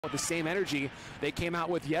with the same energy they came out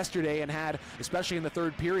with yesterday and had, especially in the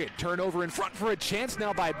third period. Turnover in front for a chance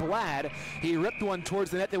now by Blad. He ripped one towards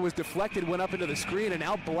the net that was deflected, went up into the screen, and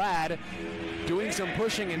now Blad doing some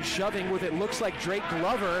pushing and shoving with it looks like Drake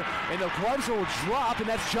Glover, and the gloves will drop, and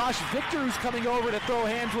that's Josh Victor who's coming over to throw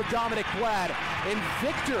hands with Dominic Blad. And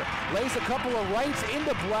Victor lays a couple of rights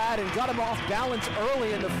into Blad and got him off balance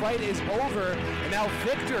early, and the fight is over. And now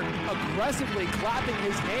Victor aggressively clapping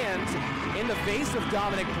his hands in the face of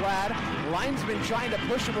Dominic Blad. Linesman trying to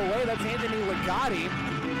push him away. That's Anthony Ligotti,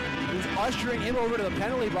 who's ushering him over to the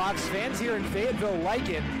penalty box. Fans here in Fayetteville like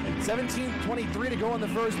it. 17:23 to go in the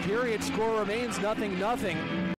first period. Score remains 0-0.